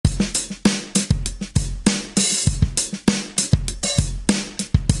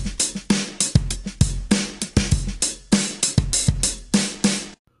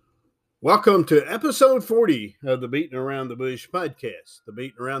Welcome to episode 40 of the Beating Around the Bush podcast. The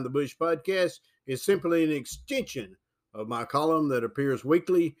Beating Around the Bush podcast is simply an extension of my column that appears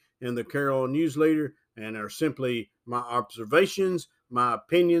weekly in the Carroll Newsletter and are simply my observations, my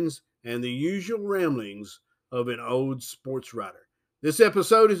opinions, and the usual ramblings of an old sports writer. This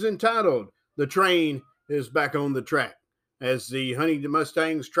episode is entitled "The Train is Back on the Track," as the Huntington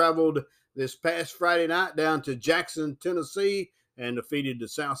Mustangs traveled this past Friday night down to Jackson, Tennessee, and defeated the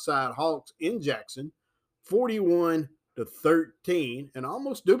Southside Hawks in Jackson 41-13, and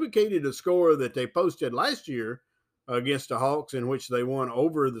almost duplicated the score that they posted last year against the Hawks, in which they won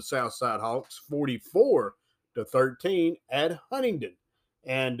over the Southside Hawks 44-13 at Huntington.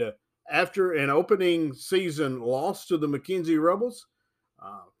 And after an opening season loss to the McKenzie Rebels,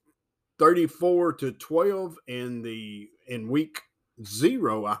 34-12 in week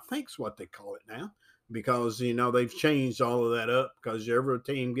 0, I think is what they call it now, because they've changed all of that up, because every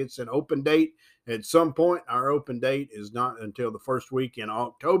team gets an open date at some point. Our open date is not until the first week in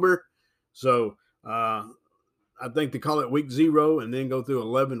October, so I think they call it week 0 and then go through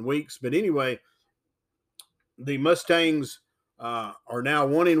 11 weeks. But anyway, the Mustangs are now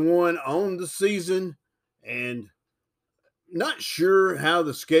 1-1 on the season, and not sure how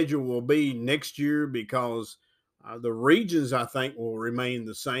the schedule will be next year, because the regions, I think, will remain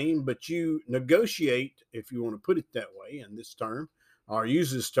the same, but you negotiate, if you want to put it that way in this term, or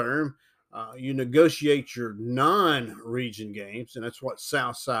use this term, you negotiate your non-region games, and that's what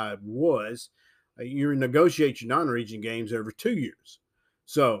Southside was. You negotiate your non-region games every 2 years.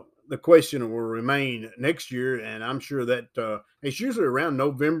 So the question will remain next year, and I'm sure that it's usually around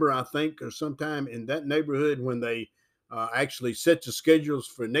November, I think, or sometime in that neighborhood, when they actually set the schedules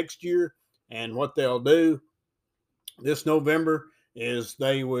for next year. And what they'll do this November is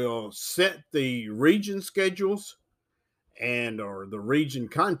they will set the region schedules or the region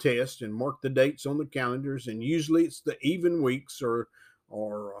contest and mark the dates on the calendars. And usually it's the even weeks, and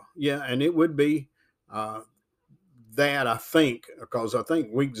it would be that, I think, because I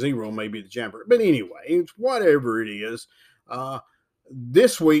think week 0 may be the Jamboree. But anyway, it's whatever it is.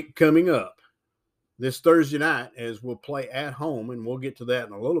 This week coming up, this Thursday night, as we'll play at home, and we'll get to that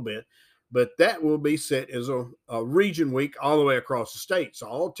in a little bit, but that will be set as a region week all the way across the state. So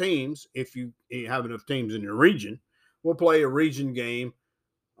all teams, if you have enough teams in your region, will play a region game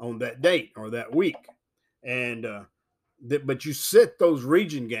on that date or that week. And but you set those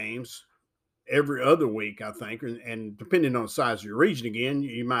region games every other week, I think, and depending on the size of your region, again,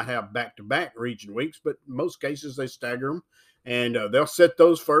 you might have back-to-back region weeks, but in most cases they stagger them. And they'll set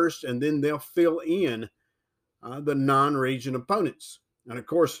those first, and then they'll fill in the non-region opponents. And, of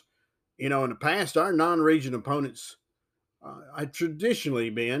course, in the past, our non-region opponents had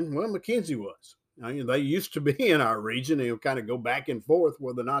traditionally been, McKenzie was. They used to be in our region. They'll kind of go back and forth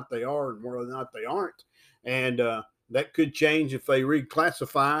whether or not they are and whether or not they aren't. And that could change if they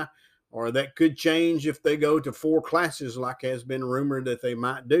reclassify, or that could change if they go to 4 classes, like has been rumored that they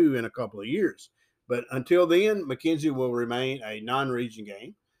might do in a couple of years. But until then, McKenzie will remain a non-region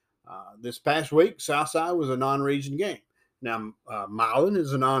game. This past week, Southside was a non-region game. Now, Milan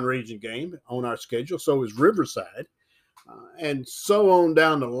is a non-region game on our schedule. So is Riverside. And so on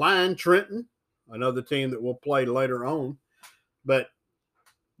down the line. Trenton, another team that we'll play later on. But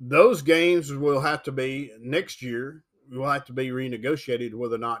those games will have to be, next year, will have to be renegotiated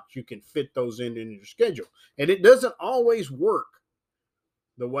whether or not you can fit those in your schedule. And it doesn't always work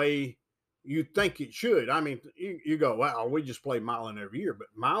the way you think it should. I mean, you go, wow, we just play Milan every year, but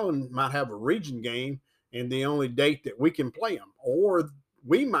Milan might have a region game and the only date that we can play them, or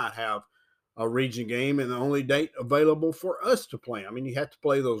we might have a region game and the only date available for us to play. I mean, you have to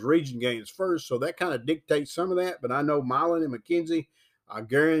play those region games first, so that kind of dictates some of that. But I know Milan and McKenzie, I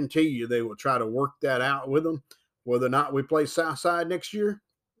guarantee you they will try to work that out with them. Whether or not we play Southside next year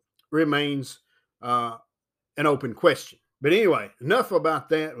remains an open question. But anyway, enough about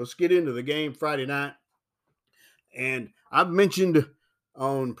that. Let's get into the game Friday night. And I've mentioned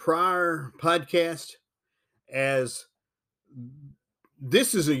on prior podcasts, as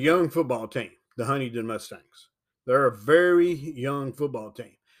this is a young football team, the Huntington Mustangs. They're a very young football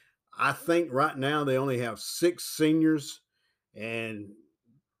team. I think right now they only have 6 seniors, and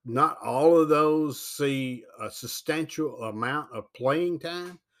not all of those see a substantial amount of playing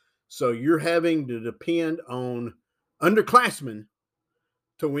time. So you're having to depend on underclassmen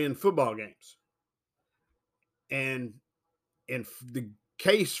to win football games. And in the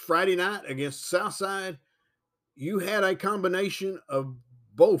case Friday night against Southside, you had a combination of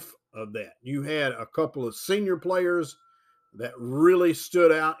both of that. You had a couple of senior players that really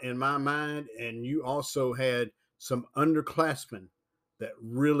stood out in my mind, and you also had some underclassmen that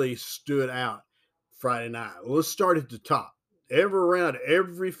really stood out Friday night. Well, let's start at the top. Around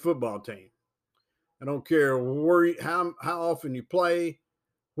every football team. I don't care how often you play,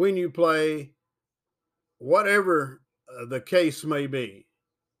 when you play, whatever the case may be.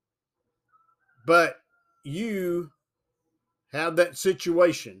 But you have that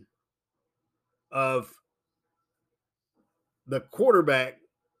situation of the quarterback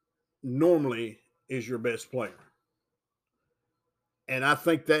normally is your best player. And I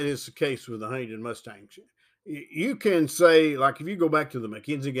think that is the case with the Huntington Mustangs. You can say, like, if you go back to the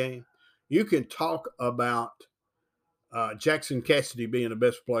McKenzie game, you can talk about Jackson Cassidy being the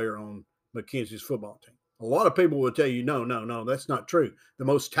best player on McKenzie's football team. A lot of people will tell you, no, that's not true. The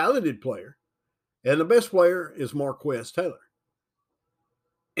most talented player and the best player is Marquez Taylor.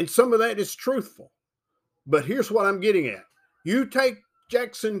 And some of that is truthful. But here's what I'm getting at. You take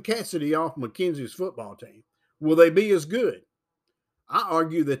Jackson Cassidy off McKenzie's football team, will they be as good? I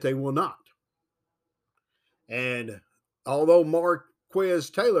argue that they will not. And although Marquez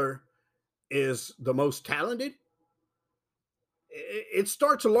Taylor is the most talented, it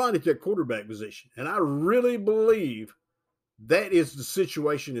starts a lot at that quarterback position. And I really believe that is the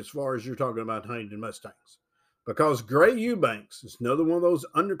situation as far as you're talking about Huntington Mustangs. Because Gray Eubanks is another one of those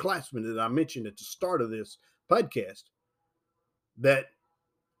underclassmen that I mentioned at the start of this podcast that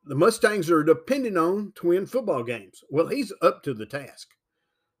the Mustangs are dependent on to win football games. Well, he's up to the task.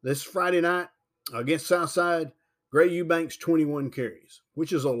 This Friday night against Southside, Gray Eubanks 21 carries,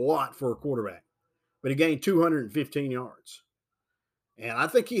 which is a lot for a quarterback. But he gained 215 yards. And I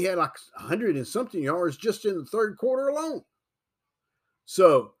think he had like 100 and something yards just in the third quarter alone.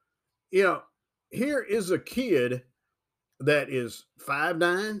 So, here is a kid that is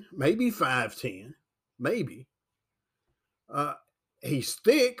 5'9", maybe 5'10", maybe. He's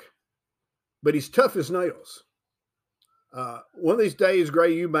thick, but he's tough as nails. One of these days,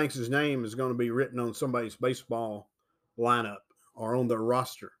 Gray Eubanks' name is going to be written on somebody's baseball lineup or on their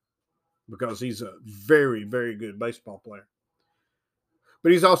roster because he's a very, very good baseball player.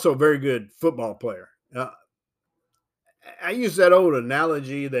 But he's also a very good football player. I use that old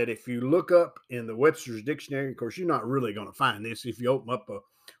analogy that if you look up in the Webster's Dictionary, of course, you're not really going to find this if you open up a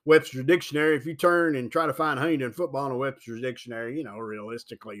Webster's Dictionary. If you turn and try to find Huntington football in a Webster's Dictionary,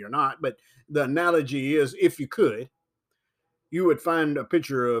 realistically you're not. But the analogy is, if you could, you would find a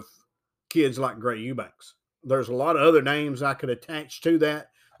picture of kids like Gray Eubanks. There's a lot of other names I could attach to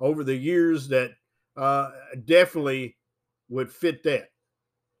that over the years that definitely would fit that.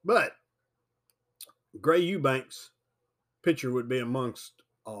 But Gray Eubanks' picture would be amongst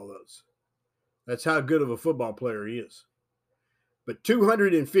all those. That's how good of a football player he is. But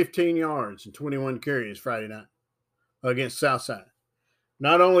 215 yards and 21 carries Friday night against Southside.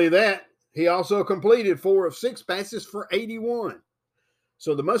 Not only that, he also completed 4 of 6 passes for 81.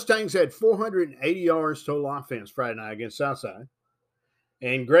 So the Mustangs had 480 yards total offense Friday night against Southside.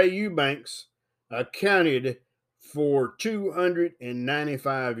 And Gray Eubanks accounted for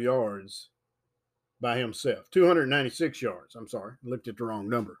 295 yards by himself. 296 yards. I'm sorry. I looked at the wrong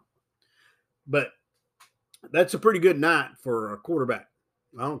number. But that's a pretty good night for a quarterback.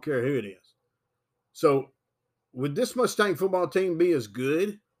 I don't care who it is. So would this Mustang football team be as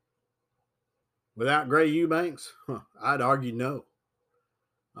good without Gray Eubanks? I'd argue no.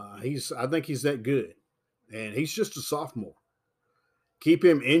 I think he's that good. And he's just a sophomore. Keep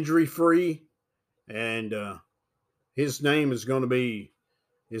him injury-free, and his name's going to be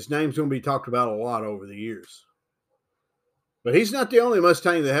talked about a lot over the years. But he's not the only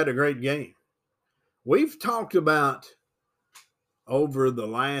Mustang that had a great game. We've talked about over the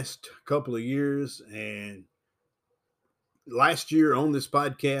last couple of years and last year on this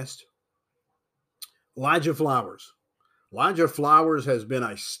podcast, Elijah Flowers. Elijah Flowers has been a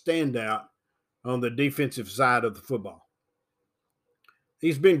standout on the defensive side of the football.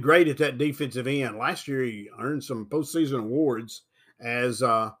 He's been great at that defensive end. Last year, he earned some postseason awards as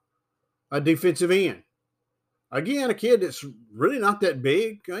a defensive end. Again, a kid that's really not that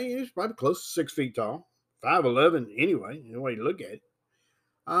big. He's probably close to 6 feet tall, 5'11" anyway, the way you look at it.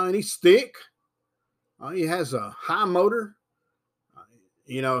 And he's thick. He has a high motor.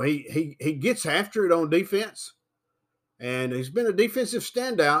 He gets after it on defense. And he's been a defensive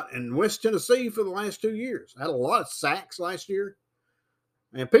standout in West Tennessee for the last 2 years. Had a lot of sacks last year.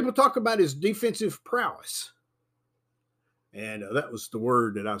 And people talk about his defensive prowess. And that was the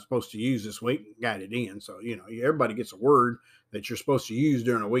word that I was supposed to use this week. Got it in. So, everybody gets a word that you're supposed to use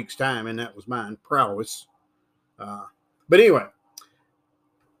during a week's time. And that was mine, prowess. But anyway,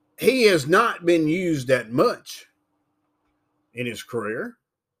 he has not been used that much in his career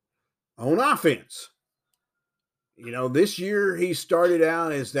on offense. This year he started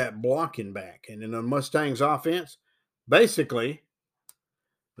out as that blocking back, and in the Mustangs offense, basically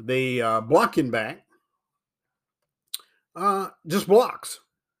the blocking back just blocks.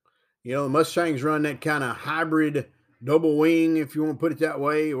 The Mustangs run that kind of hybrid double wing, if you want to put it that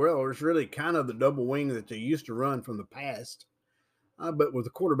way. Well, it's really kind of the double wing that they used to run from the past, but with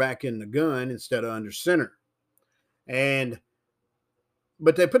the quarterback in the gun instead of under center.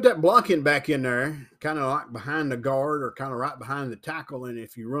 But they put that blocking back in there, kind of like behind the guard or kind of right behind the tackle. And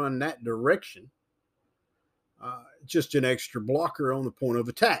if you run that direction, just an extra blocker on the point of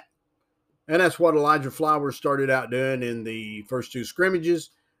attack. And that's what Elijah Flowers started out doing in the first two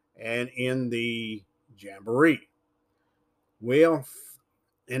scrimmages and in the Jamboree. Well,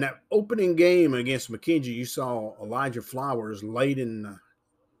 in that opening game against McKenzie, you saw Elijah Flowers late in the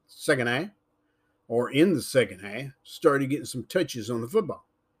second half or in the second half started getting some touches on the football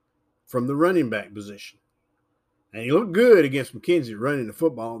from the running back position. And he looked good against McKenzie running the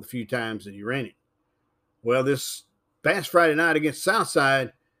football the few times that he ran it. Well, this past Friday night against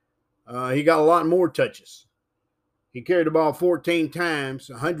Southside, he got a lot more touches. He carried the ball 14 times,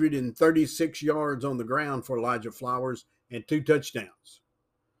 136 yards on the ground for Elijah Flowers, and 2 touchdowns.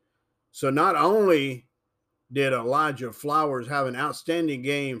 So not only did Elijah Flowers have an outstanding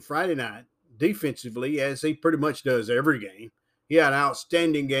game Friday night defensively, as he pretty much does every game, he had an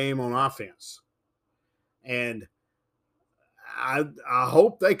outstanding game on offense. And I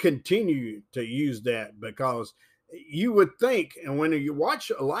hope they continue to use that, because you would think, and when you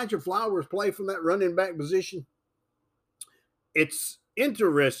watch Elijah Flowers play from that running back position, it's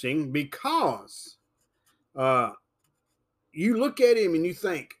interesting because you look at him and you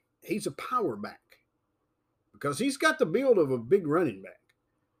think he's a power back, because he's got the build of a big running back.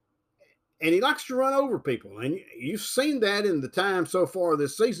 And he likes to run over people. And you've seen that in the time so far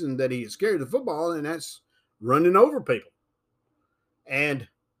this season that he has carried the football, and that's running over people. And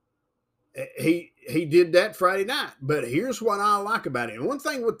he did that Friday night. But here's what I like about it. And one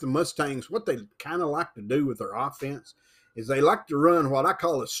thing with the Mustangs, what they kind of like to do with their offense is they like to run what I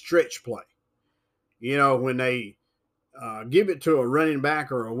call a stretch play. When they give it to a running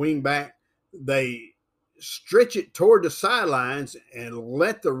back or a wing back, they stretch it toward the sidelines and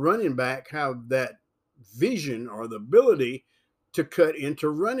let the running back have that vision or the ability to cut into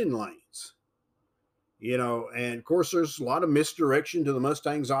running lanes. And of course there's a lot of misdirection to the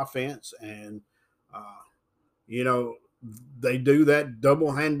Mustangs offense, and they do that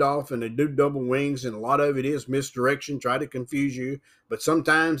double handoff and they do double wings, and a lot of it is misdirection, try to confuse you, but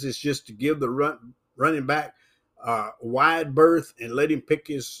sometimes it's just to give the running back wide berth and let him pick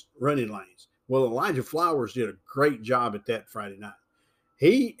his running lanes. Well, Elijah Flowers did a great job at that Friday night.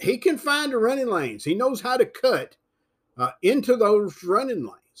 He can find the running lanes. He knows how to cut into those running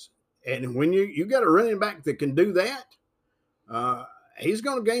lanes. And when you got a running back that can do that, he's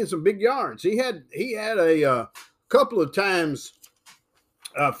going to gain some big yards. He had a couple of times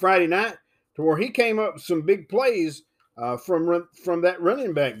Friday night to where he came up with some big plays from that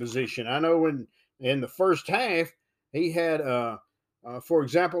running back position. I know in the first half he had for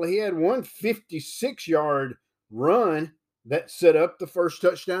example, he had one 56-yard run that set up the first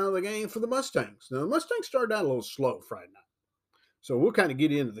touchdown of the game for the Mustangs. Now, the Mustangs started out a little slow Friday night. So we'll kind of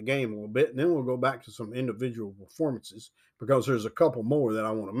get into the game a little bit, and then we'll go back to some individual performances, because there's a couple more that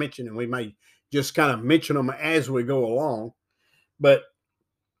I want to mention, and we may just kind of mention them as we go along. But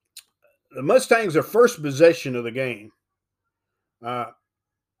the Mustangs, their first possession of the game,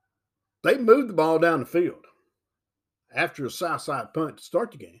 they moved the ball down the field after a Southside punt to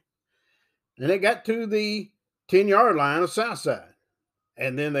start the game. And they got to the 10-yard line of Southside.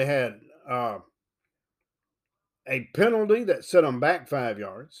 And then they had a penalty that set them back 5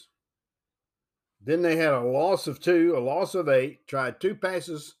 yards. Then they had a loss of 2, a loss of 8, tried 2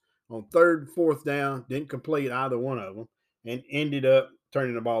 passes on 3rd and 4th down, didn't complete either one of them, and ended up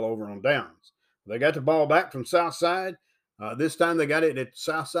turning the ball over on downs. They got the ball back from Southside. This time they got it at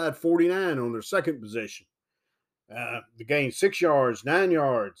Southside 49 on their second possession. They gained 6 yards, 9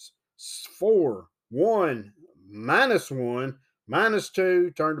 yards, 4, 1, -1,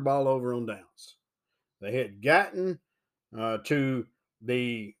 -2, turned the ball over on downs. They had gotten to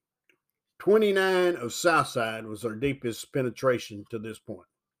the 29 of Southside was their deepest penetration to this point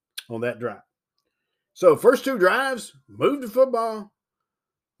on that drive. So first 2 drives, moved the football,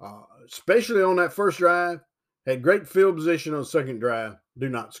 especially on that first drive, had great field position on the second drive, do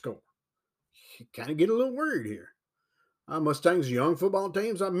not score. You kind of get a little worried here. Mustangs, young football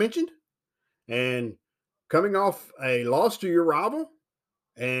teams I mentioned, and coming off a loss to your rival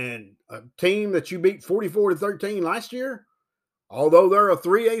and a team that you beat 44-13 last year, although they're a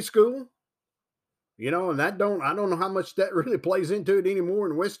 3A school, And I don't know how much that really plays into it anymore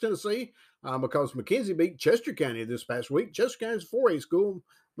in West Tennessee, because McKenzie beat Chester County this past week. Chester County's a 4A school.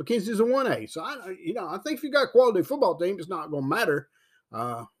 McKenzie's a 1A. So I think if you got a quality football team, it's not going to matter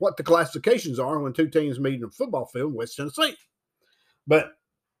what the classifications are when two teams meet in a football field in West Tennessee. But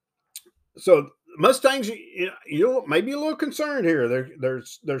so Mustangs, maybe a little concerned here.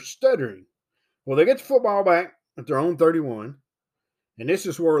 They're stuttering. Well, they get the football back at their own 31, and this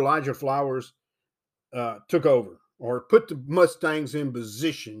is where Elijah Flowers took over or put the Mustangs in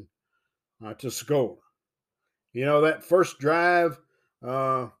position to score. That first drive,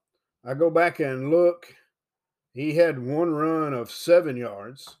 I go back and look. He had one run of 7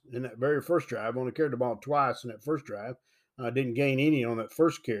 yards in that very first drive. Only carried the ball twice in that first drive. Didn't gain any on that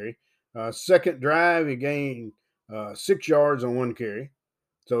first carry. Second drive, he gained 6 yards on one carry.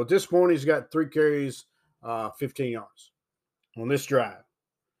 So at this point, he's got 3 carries, 15 yards on this drive.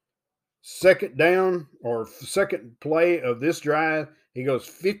 Second down or second play of this drive, he goes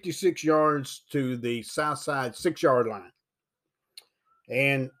 56 yards to the south side 6-yard line.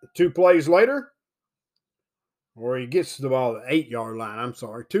 And 2 plays later, or he gets the ball at the 8-yard line. I'm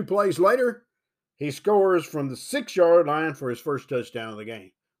sorry. 2 plays later, he scores from the 6-yard line for his first touchdown of the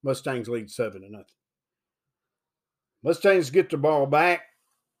game. Mustangs lead 7-0. Mustangs get the ball back,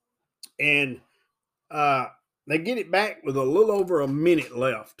 and they get it back with a little over a minute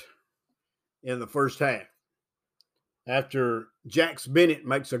left in the first half. After Jax Bennett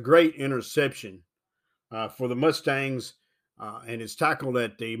makes a great interception for the Mustangs, and is tackled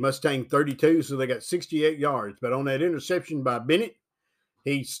at the Mustang 32, so they got 68 yards. But on that interception by Bennett,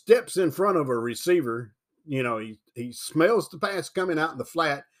 he steps in front of a receiver. He smells the pass coming out in the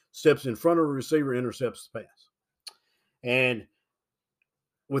flat, steps in front of a receiver, intercepts the pass. And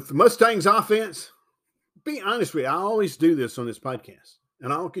with the Mustangs offense, be honest with you, I always do this on this podcast,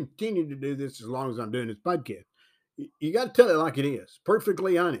 and I'll continue to do this as long as I'm doing this podcast. You got to tell it like it is,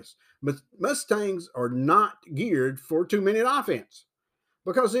 perfectly honest. But Mustangs are not geared for 2-minute offense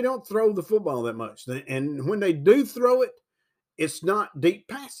because they don't throw the football that much. And when they do throw it, it's not deep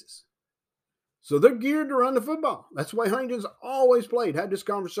passes. So they're geared to run the football. That's the way Huntington's always played. I had this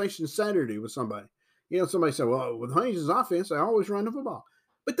conversation Saturday with somebody. Somebody said, well, with Huntington's offense, they always run the football.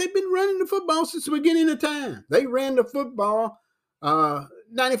 But they've been running the football since the beginning of time. They ran the football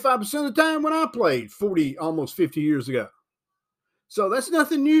 95% of the time when I played almost 50 years ago. So that's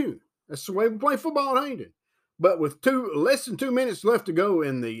nothing new. That's the way we play football at Huntington. But with less than 2 minutes left to go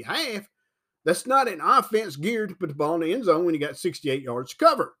in the half, that's not an offense geared to put the ball in the end zone when you got 68 yards to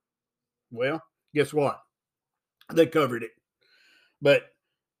cover. Well, guess what? They covered it. But,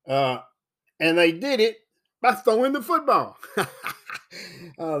 and they did it by throwing the football.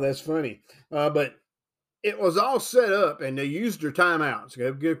 Oh, that's funny. But it was all set up, and they used their timeouts.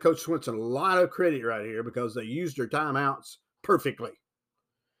 I give Coach Swinson a lot of credit right here because they used their timeouts perfectly.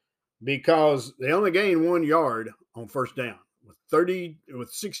 Because they only gained 1 yard on first down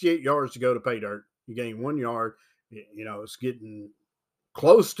with 68 yards to go to pay dirt. You gain 1 yard. It's getting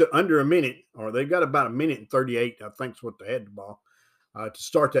close to under a minute, or they've got about 1:38, I think is what they had the ball to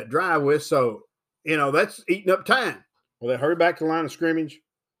start that drive with. So, that's eating up time. Well, they hurry back to the line of scrimmage.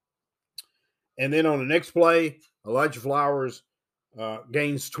 And then on the next play, Elijah Flowers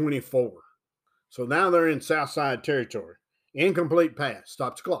gains 24. So now they're in Southside territory. Incomplete pass.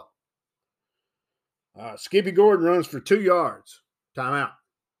 Stops the clock. Skippy Gordon runs for 2 yards. Timeout.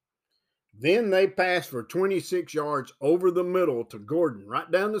 Then they pass for 26 yards over the middle to Gordon,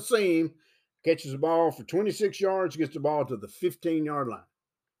 right down the seam. Catches the ball for 26 yards, gets the ball to the 15-yard line.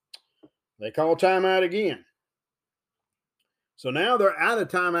 They call timeout again. So now they're out of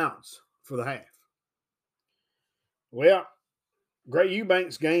timeouts for the half. Well, Gray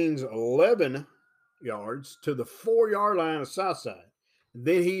Eubanks gains 11 yards to the 4-yard line of Southside.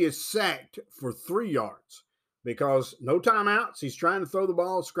 Then he is sacked for 3 yards because no timeouts. He's trying to throw the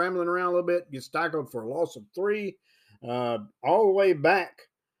ball, scrambling around a little bit, gets tackled for a loss of 3, all the way back.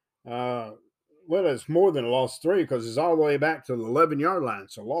 Well, it's more than a loss of 3 because it's all the way back to the 11-yard line.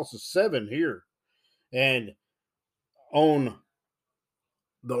 So loss of 7 here. And on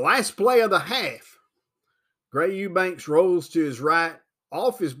the last play of the half, Gray Eubanks rolls to his right,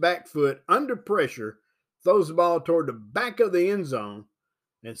 off his back foot, under pressure, throws the ball toward the back of the end zone,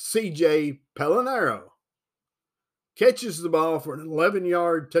 and C.J. Pellinero catches the ball for an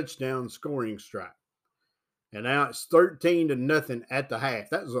 11-yard touchdown scoring strike. And now it's 13-0 at the half.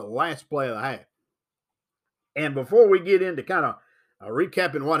 That was the last play of the half. And before we get into kind of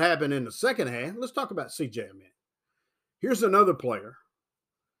recapping what happened in the second half, let's talk about C.J. a minute. Here's another player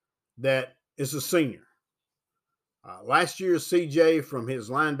that is a senior. Last year, C.J. from his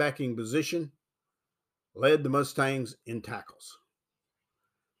linebacking position led the Mustangs in tackles.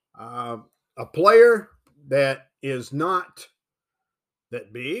 Uh, a player that is not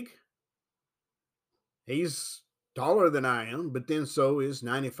that big. He's taller than I am, but then so is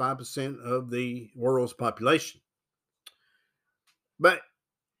 95% of the world's population. But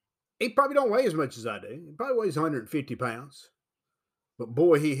he probably don't weigh as much as I do. He probably weighs 150 pounds. But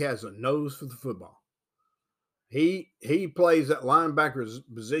boy, he has a nose for the football. He plays that linebacker's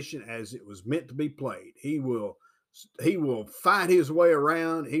position as it was meant to be played. He will fight his way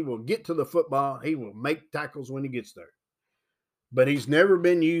around. He will get to the football. He will make tackles when he gets there. But he's never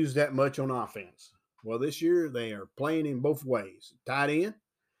been used that much on offense. Well, this year they are playing him both ways. Tight end,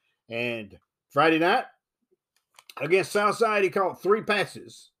 and Friday night against Southside, he caught 3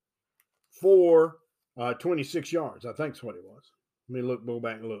 passes for 26 yards. I think that's what it was. Let me go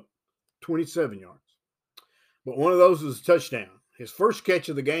back and look. 27 yards. But one of those was a touchdown. His first catch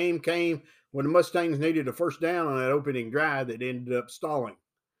of the game came when the Mustangs needed a first down on that opening drive that ended up stalling.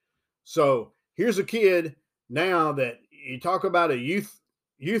 So here's a kid now that you talk about a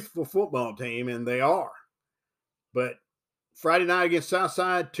youthful football team, and they are. But Friday night against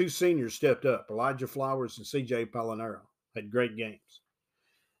Southside, 2 seniors stepped up. Elijah Flowers and C.J. Polonero had great games.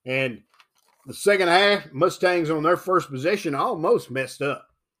 And the second half, Mustangs on their first possession almost messed up.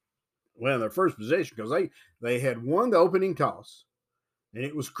 Well, their first possession, because they had won the opening toss, and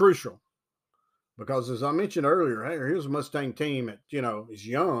it was crucial. Because as I mentioned earlier, hey, here's a Mustang team that, is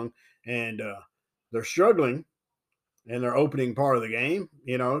young, and they're struggling in their opening part of the game.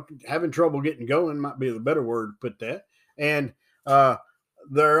 Having trouble getting going might be the better word to put that. And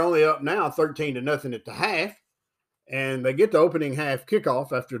they're only up now 13-0 at the half. And they get the opening half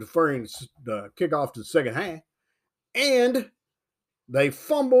kickoff after deferring the kickoff to the second half. And they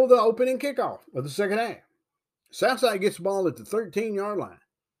fumble the opening kickoff of the second half. Southside gets the ball at the 13-yard line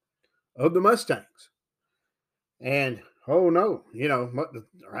of the Mustangs. And, oh no,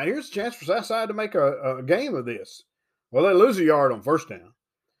 right here's a chance for Southside to make a game of this. Well, they lose a yard on first down.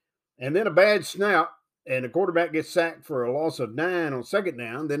 And then a bad snap, and the quarterback gets sacked for a loss of 9 on second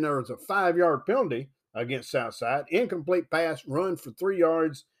down. Then there was a 5-yard penalty against Southside. Incomplete pass, run for 3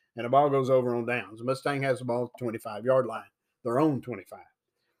 yards, and the ball goes over on downs. The Mustang has the ball at the 25-yard line, their own 25.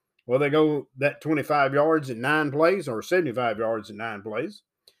 Well, they go that 25 yards in 9 plays, or 75 yards in 9 plays,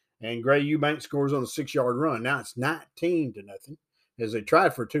 and Gray Eubank scores on a 6-yard run. Now it's 19-0 as they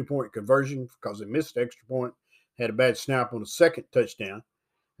tried for a 2-point conversion because they missed the extra point, had a bad snap on the second touchdown,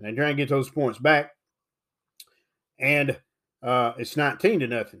 and they try and get those points back, and it's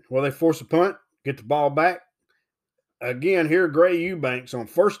 19-0. Well, they force a punt, get the ball back. Again, here Gray Eubanks on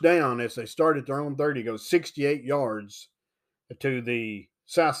first down as they start at their own 30 goes 68 yards to the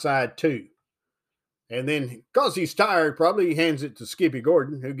Southside 2. And then, because he's tired, probably he hands it to Skippy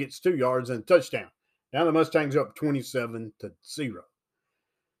Gordon, who gets 2 yards and a touchdown. Now the Mustangs are up 27-0.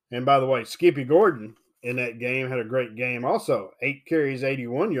 And by the way, Skippy Gordon in that game had a great game also. 8 carries,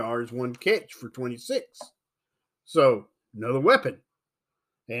 81 yards, 1 catch for 26. So, another weapon.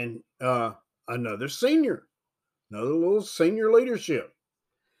 And another senior. Another little senior leadership.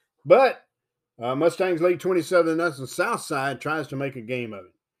 But Mustangs lead 27-0. Southside tries to make a game of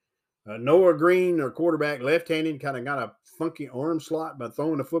it. Noah Green, their quarterback, left-handed, kind of got a funky arm slot by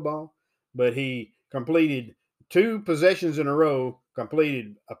throwing the football, but he completed 2 possessions in a row,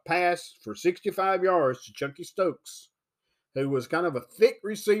 completed a pass for 65 yards to Chucky Stokes, who was kind of a thick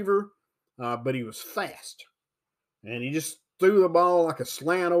receiver, but he was fast. And he just threw the ball like a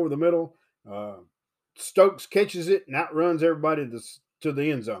slant over the middle. Stokes catches it and outruns everybody to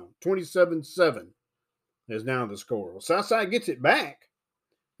the end zone. 27-7 is now the score. Well, Southside gets it back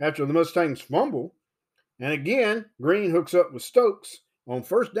after the Mustangs fumble. And again, Green hooks up with Stokes on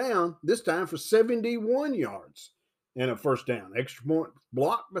first down, this time for 71 yards and a first down. Extra point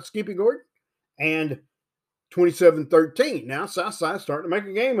blocked by Skippy Gordon, and 27-13. Now Southside's starting to make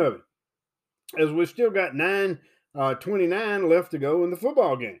a game of it, as we've still got 9:29 left to go in the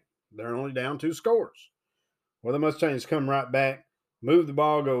football game. They're only down 2 scores. Well, the Mustangs come right back, move the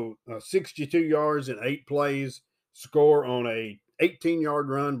ball, go 62 yards in 8 plays, score on a 18-yard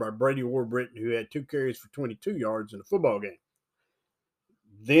run by Brady Warbritton, who had 2 carries for 22 yards in the football game.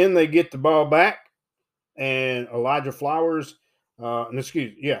 Then they get the ball back, and Elijah Flowers caps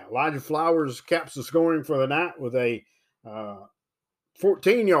the scoring for the night with a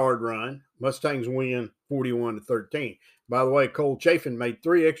 14-yard run. Mustangs win 41-13. By the way, Cole Chafin made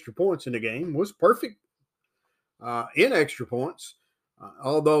 3 extra points in the game, was perfect in extra points,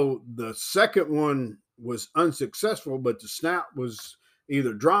 although the second one was unsuccessful, but the snap was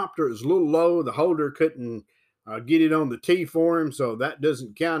either dropped or it was a little low. The holder couldn't get it on the tee for him, so that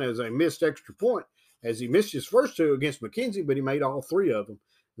doesn't count as a missed extra point. as he missed his first two against McKenzie, but he made all three of them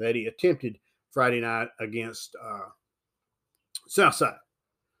that he attempted Friday night against Southside.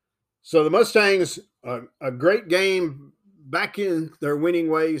 So the Mustangs, a great game, back in their winning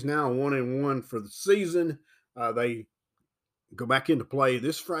ways now, 1-1 for the season. They go back into play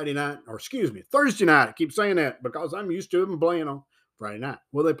this Friday night, or excuse me, Thursday night. I keep saying that because I'm used to them playing on Friday night.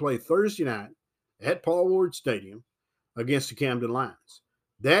 Well, they play Thursday night at Paul Ward Stadium against the Camden Lions.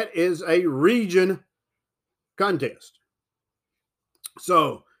 That is a region contest.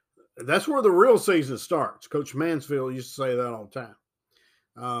 So that's where the real season starts. Coach Mansfield used to say that all the time.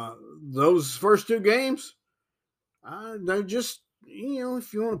 Those first two games, they're just,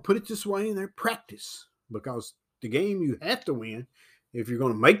 if you want to put it this way, they're practice, because the game you have to win if you're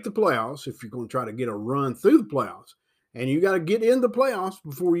going to make the playoffs, if you're going to try to get a run through the playoffs, and you got to get in the playoffs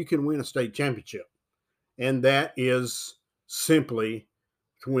before you can win a state championship. And that is simply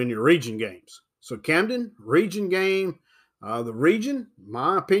to win your region games. So Camden, region game. The region,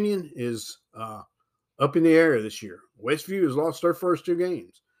 my opinion, is up in the air this year. Westview has lost their first two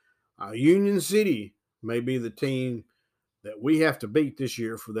games. Union City may be the team that we have to beat this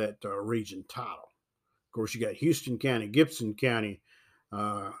year for that region title. Of course, you got Houston County, Gibson County,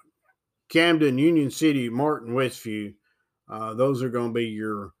 Camden, Union City, Martin, Westview. Those are going to be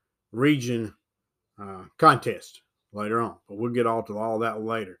your region contest later on. But we'll get all to all that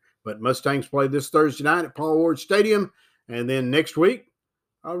later. But Mustangs play this Thursday night at Paul Ward Stadium. And then next week,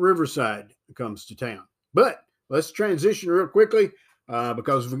 Riverside comes to town. But let's transition real quickly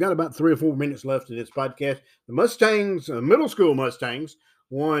because we've got about 3 or 4 minutes left in this podcast. The Mustangs, middle school Mustangs,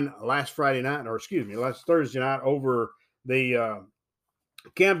 won last Thursday night over the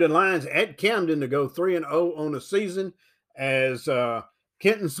Camden Lions at Camden to go 3-0 on the season, as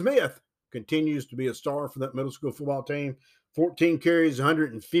Kenton Smith continues to be a star for that middle school football team. 14 carries,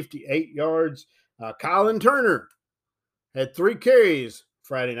 158 yards. Colin Turner had 3 carries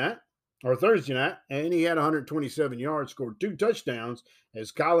Thursday night, and he had 127 yards, scored 2 touchdowns,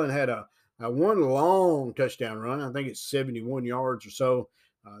 as Colin had a one long touchdown run. I think it's 71 yards or so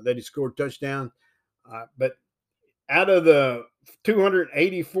that he scored touchdown. But out of the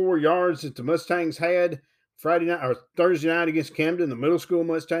 284 yards that the Mustangs had Thursday night against Camden, the middle school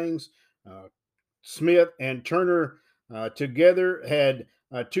Mustangs, Smith and Turner together had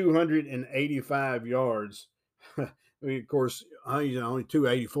 285 yards. Of course, only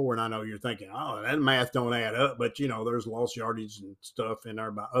 284, and I know you're thinking, oh, that math don't add up. But, there's lost yardage and stuff in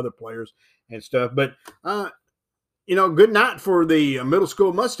there by other players and stuff. But, good night for the middle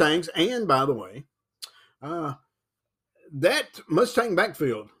school Mustangs. And, by the way, that Mustang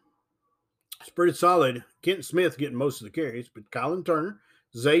backfield is pretty solid. Kent Smith getting most of the carries, but Colin Turner,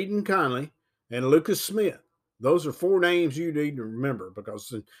 Zayden Conley, and Lucas Smith. Those are 4 names you need to remember,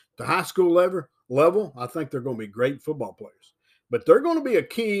 because at the high school level, I think they're going to be great football players. But they're going to be a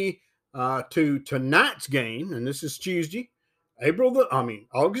key to tonight's game, and this is Tuesday,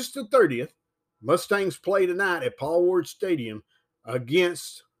 August the 30th. Mustangs play tonight at Paul Ward Stadium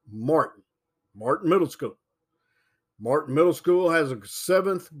against Martin Middle School. Martin Middle School has a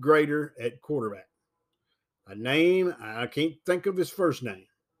 7th grader at quarterback. A name, I can't think of his first name.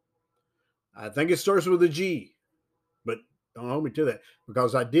 I think it starts with a G, but don't hold me to that,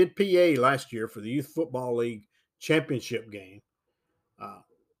 because I did PA last year for the Youth Football League championship game.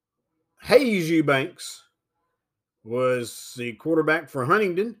 Hayes Eubanks was the quarterback for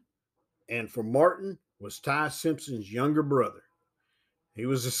Huntingdon, and for Martin was Ty Simpson's younger brother. He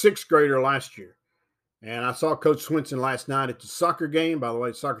was a 6th grader last year. And I saw Coach Swinson last night at the soccer game. By the way,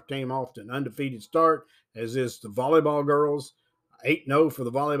 the soccer team off to an undefeated start, as is the volleyball girls. 8-0 for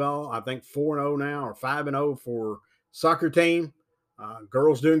the volleyball. I think 4-0 now, or 5-0 for soccer team.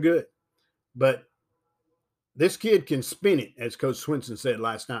 Girls doing good. But this kid can spin it, as Coach Swinson said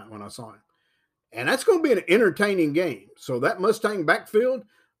last night when I saw him. And that's going to be an entertaining game. So that Mustang backfield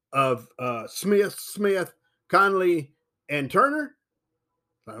of Smith, Conley, and Turner,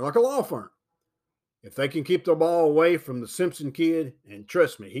 like a law firm. If they can keep the ball away from the Simpson kid, and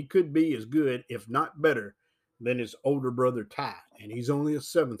trust me, he could be as good, if not better, than his older brother Ty, and he's only a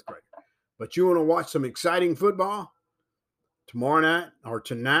 7th grader. But you want to watch some exciting football? Tomorrow night or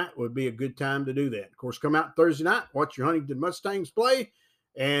tonight would be a good time to do that. Of course, come out Thursday night, watch your Huntington Mustangs play,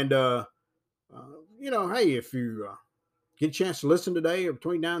 and hey, if you get a chance to listen today or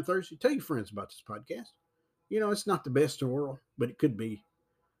between now and Thursday, tell your friends about this podcast. It's not the best in the world, but it could be.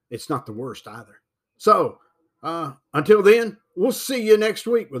 It's not the worst either. So, until then, we'll see you next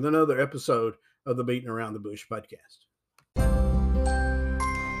week with another episode of the Beating Around the Bush podcast.